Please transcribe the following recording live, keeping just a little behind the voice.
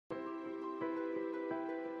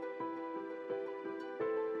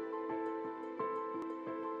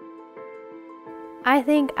I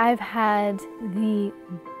think I've had the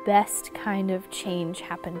best kind of change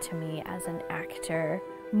happen to me as an actor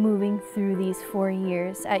moving through these 4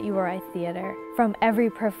 years at URI Theater. From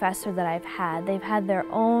every professor that I've had, they've had their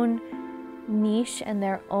own niche and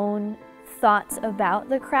their own thoughts about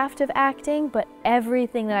the craft of acting, but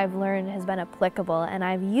everything that I've learned has been applicable, and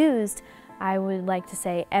I've used, I would like to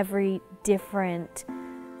say, every different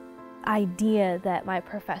idea that my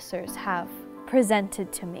professors have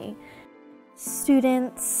presented to me.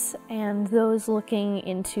 Students and those looking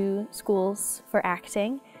into schools for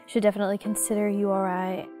acting should definitely consider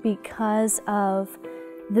URI because of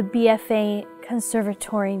the BFA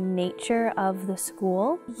conservatory nature of the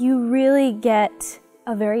school. You really get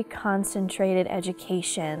a very concentrated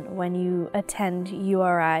education when you attend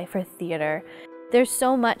URI for theater. There's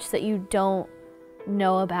so much that you don't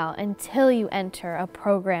know about until you enter a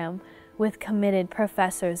program with committed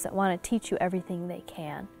professors that want to teach you everything they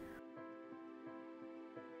can.